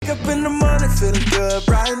feeling good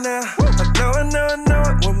right now. I know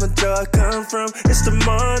it. Where my joy come from? It's the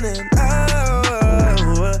morning.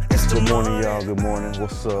 It's the Good morning, morning. y'all. Good morning.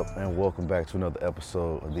 What's up? And welcome back to another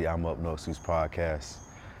episode of the I'm Up No Excuse podcast.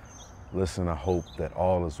 Listen, I hope that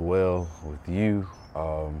all is well with you.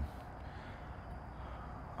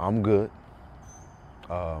 I'm good.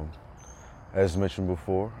 As mentioned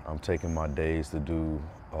before, I'm taking my days to do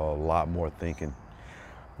a lot more thinking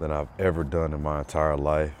than I've ever done in my entire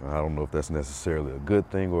life. And I don't know if that's necessarily a good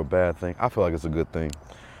thing or a bad thing. I feel like it's a good thing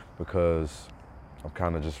because I'm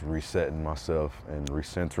kind of just resetting myself and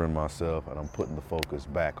recentering myself, and I'm putting the focus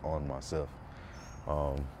back on myself.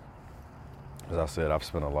 As I said, I've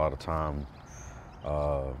spent a lot of time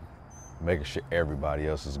making sure everybody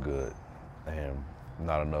else is good and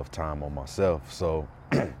not enough time on myself. So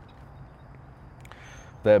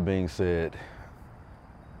that being said,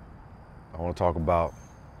 I want to talk about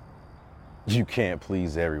you can't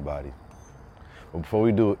please everybody. But before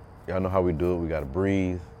we do it, y'all know how we do it. We got to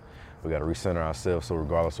breathe. We got to recenter ourselves. So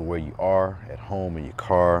regardless of where you are, at home, in your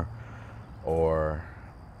car, or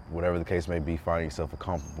whatever the case may be, find yourself a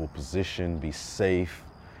comfortable position, be safe.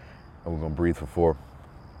 And we're going to breathe for 4.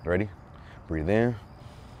 Ready? Breathe in.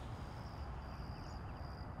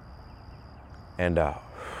 And out.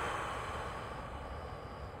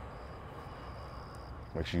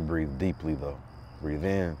 Make sure you breathe deeply though. Breathe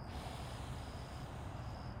in.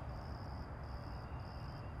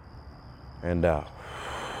 And out.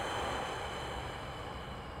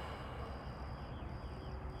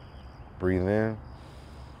 Breathe in.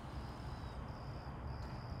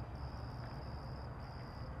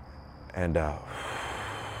 And out.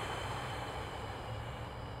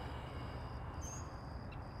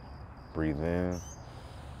 Breathe in.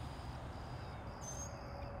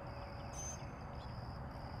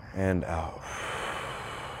 And out.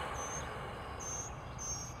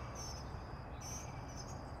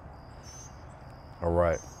 All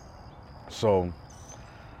right. So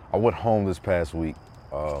I went home this past week.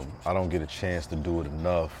 I don't get a chance to do it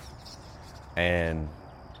enough. And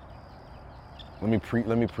let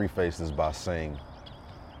me preface this by saying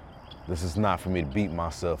this is not for me to beat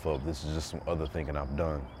myself up. This is just some other thinking I've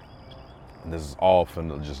done. And this is all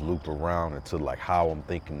finna just loop around into like how I'm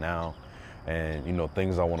thinking now. And, you know,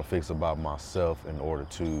 things I want to fix about myself in order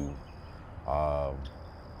to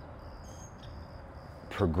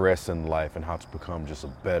progress in life and how to become just a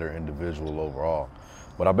better individual overall.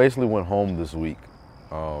 But I basically went home this week.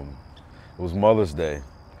 It was Mother's Day.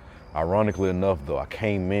 Ironically enough, though, I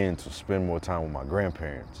came in to spend more time with my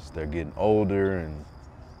grandparents. They're getting older and,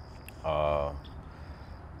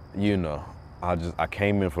 you know, I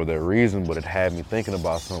came in for that reason, but it had me thinking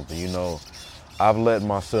about something. You know, I've let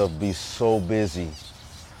myself be so busy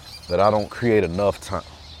that I don't create enough time.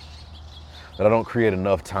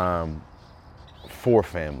 For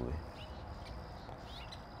family.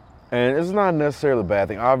 And it's not necessarily a bad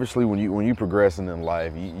thing. Obviously, when you progressing in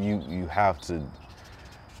life, you have to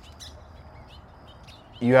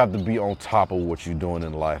be on top of what you're doing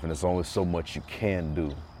in life, and there's only so much you can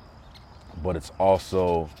do. But it's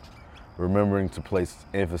also remembering to place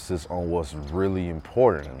emphasis on what's really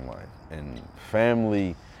important in life. And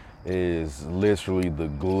family is literally the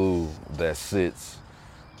glue that sits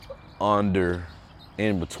under,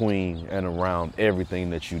 in between, and around everything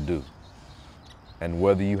that you do. And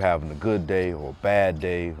whether you having a good day or a bad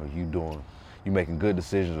day, or you making good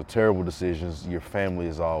decisions or terrible decisions, your family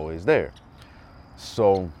is always there.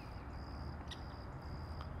 So,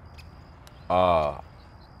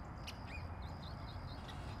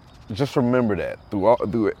 just remember that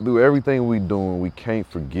through everything we doing, we can't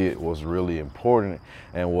forget what's really important.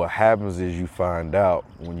 And what happens is you find out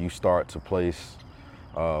when you start to place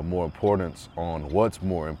more importance on what's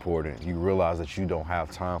more important, you realize that you don't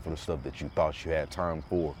have time for the stuff that you thought you had time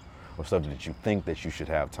for, or stuff that you think that you should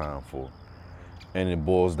have time for. And it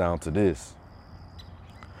boils down to this.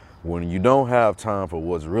 When you don't have time for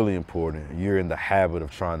what's really important, you're in the habit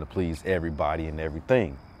of trying to please everybody and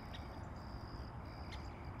everything.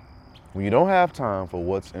 When you don't have time for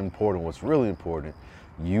what's important, what's really important,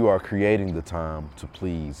 you are creating the time to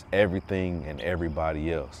please everything and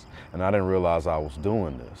everybody else. And I didn't realize I was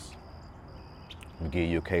doing this. Let me give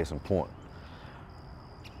you a case in point.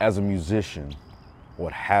 As a musician,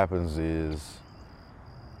 what happens is,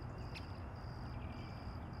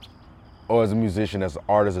 or as a musician, as an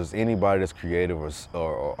artist, as anybody that's creative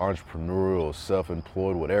or entrepreneurial or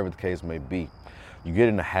self-employed, whatever the case may be, you get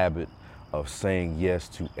in the habit of saying yes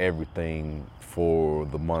to everything for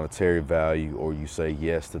the monetary value, or you say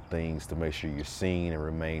yes to things to make sure you're seen and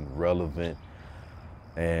remain relevant,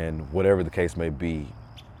 and whatever the case may be,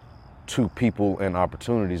 to people and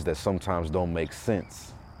opportunities that sometimes don't make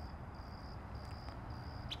sense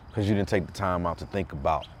because you didn't take the time out to think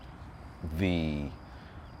about the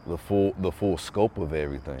full scope of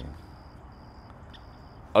everything.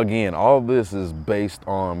 Again, all this is based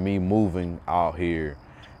on me moving out here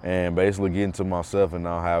and basically getting to myself and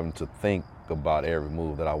now having to think about every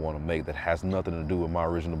move that I want to make that has nothing to do with my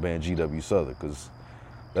original band GW Southern, because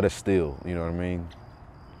that is still, you know what I mean?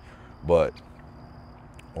 But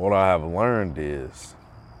what I have learned is,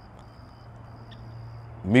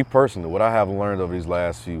 me personally, what I have learned over these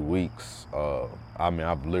last few weeks,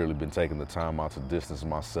 I've literally been taking the time out to distance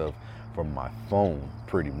myself from my phone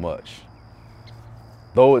pretty much.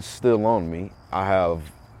 Though it's still on me, I have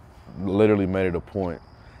literally made it a point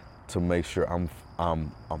to make sure I'm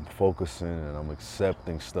focusing and I'm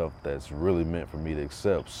accepting stuff that's really meant for me to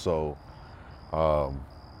accept. So,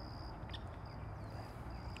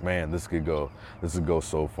 man, this could go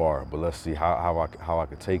so far. But let's see how I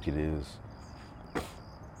could take it is.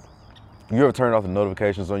 You ever turn off the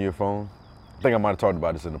notifications on your phone? I think I might have talked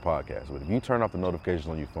about this in the podcast, but if you turn off the notifications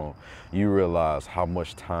on your phone, you realize how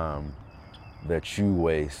much time that you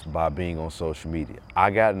waste by being on social media.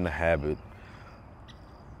 I got in the habit,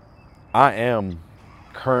 I am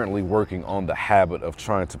currently working on the habit of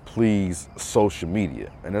trying to please social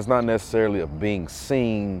media. And it's not necessarily of being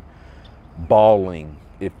seen balling,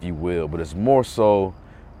 if you will, but it's more so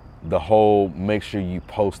the whole make sure you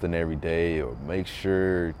posting every day or make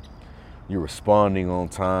sure you're responding on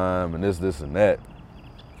time and this and that,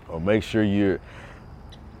 or make sure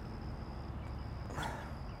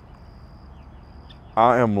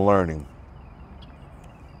I am learning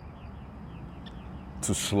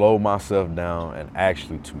to slow myself down and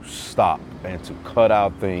actually to stop and to cut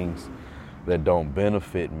out things that don't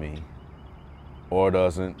benefit me or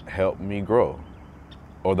doesn't help me grow,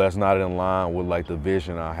 or that's not in line with like the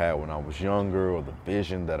vision I had when I was younger, or the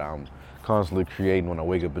vision that I'm constantly creating when I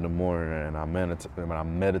wake up in the morning and I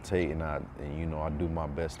meditate and I do my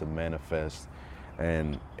best to manifest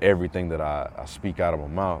and everything that I speak out of my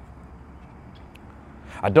mouth.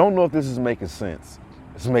 I don't know if this is making sense.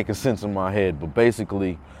 It's making sense in my head, but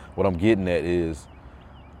basically what I'm getting at is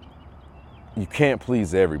you can't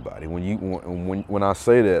please everybody. When I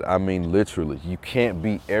say that, I mean literally. You can't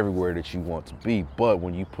be everywhere that you want to be, but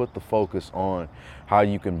when you put the focus on how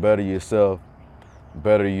you can better yourself,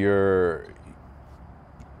 better your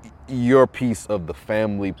piece of the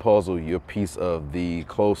family puzzle, your piece of the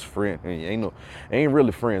close friend. Ain't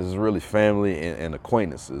really friends, it's really family and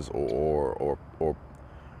acquaintances, or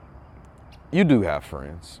you do have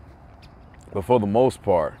friends, but for the most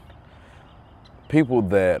part, people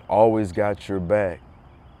that always got your back,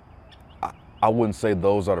 I wouldn't say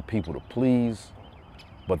those are the people to please,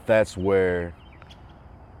 but that's where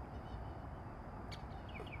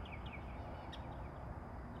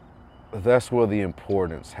the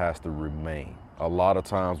importance has to remain. A lot of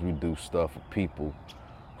times we do stuff with people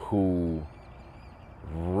who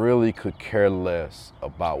really could care less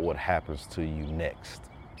about what happens to you next,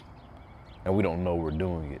 and we don't know we're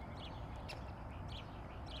doing it.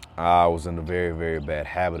 I was in a very, very bad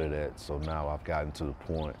habit of that, so now I've gotten to the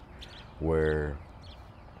point where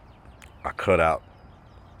I cut out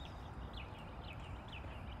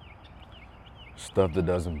stuff that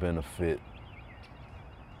doesn't benefit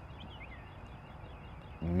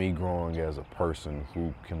me growing as a person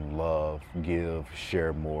who can love, give,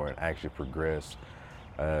 share more, and actually progress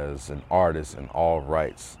as an artist in all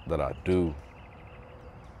rights that I do,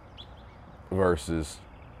 versus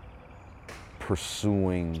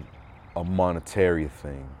pursuing a monetary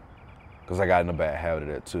thing. Because I got in a bad habit of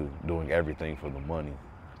that too, doing everything for the money.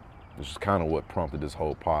 Which is kind of what prompted this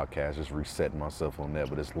whole podcast, just resetting myself on that.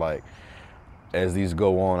 But it's like, as these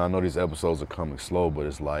go on, I know these episodes are coming slow, but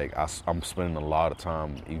it's like I'm spending a lot of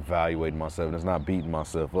time evaluating myself, and it's not beating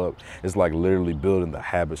myself up. It's like literally building the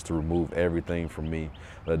habits to remove everything from me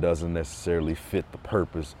that doesn't necessarily fit the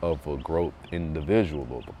purpose of a growth individual,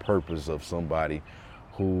 or the purpose of somebody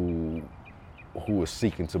who is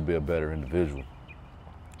seeking to be a better individual.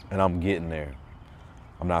 And I'm getting there.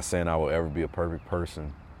 I'm not saying I will ever be a perfect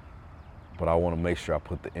person, but I want to make sure I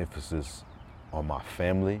put the emphasis on my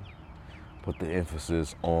family, put the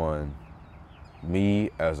emphasis on me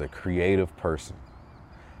as a creative person,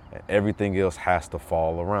 and everything else has to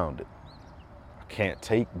fall around it. I can't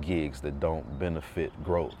take gigs that don't benefit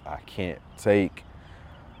growth. I can't take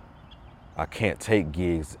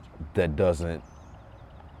gigs that doesn't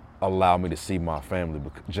allow me to see my family,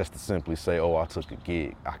 just to simply say, oh, I took a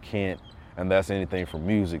gig. I can't, and that's anything from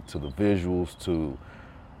music to the visuals to,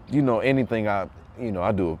 anything. I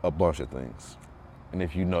do a bunch of things. And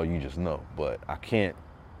if you know, you just know. But I can't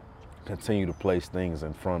continue to place things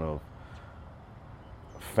in front of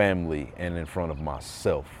family and in front of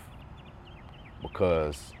myself,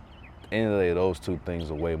 because at the end of the day, those two things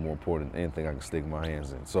are way more important than anything I can stick my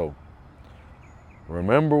hands in. So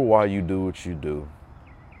remember why you do what you do,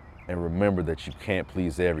 and remember that you can't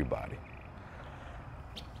please everybody.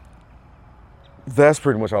 That's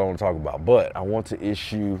pretty much all I want to talk about, but I want to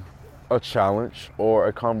issue a challenge or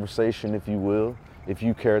a conversation, if you will, if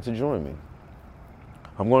you care to join me.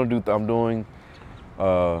 I'm doing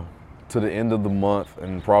to the end of the month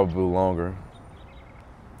and probably longer.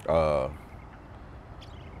 Like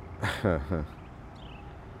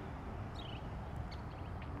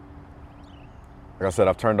I said,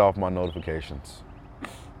 I've turned off my notifications.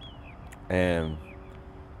 And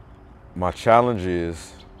my challenge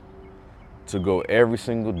is to go every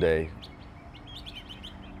single day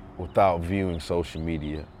without viewing social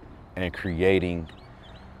media and creating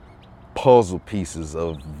puzzle pieces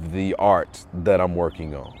of the art that I'm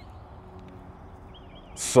working on.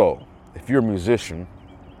 So, if you're a musician,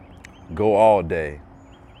 go all day.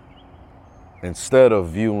 Instead of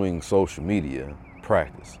viewing social media,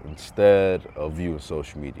 practice. Instead of viewing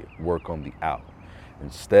social media, work on the out.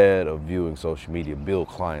 Instead of viewing social media, build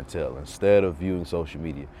clientele. Instead of viewing social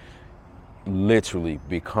media, literally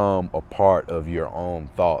become a part of your own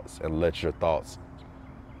thoughts and let your thoughts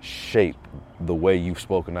shape the way you've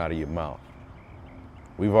spoken out of your mouth.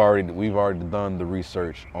 We've already done the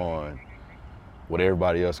research on what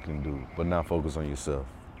everybody else can do, but now focus on yourself.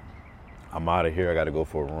 I'm out of here. I got to go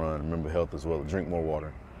for a run. Remember, health as well. Drink more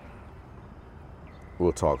water.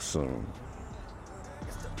 We'll talk soon.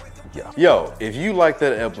 Yeah. Yo, if you like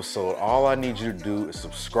that episode, all I need you to do is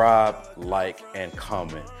subscribe, like, and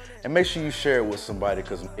comment. And make sure you share it with somebody,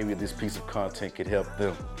 because maybe this piece of content could help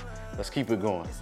them. Let's keep it going.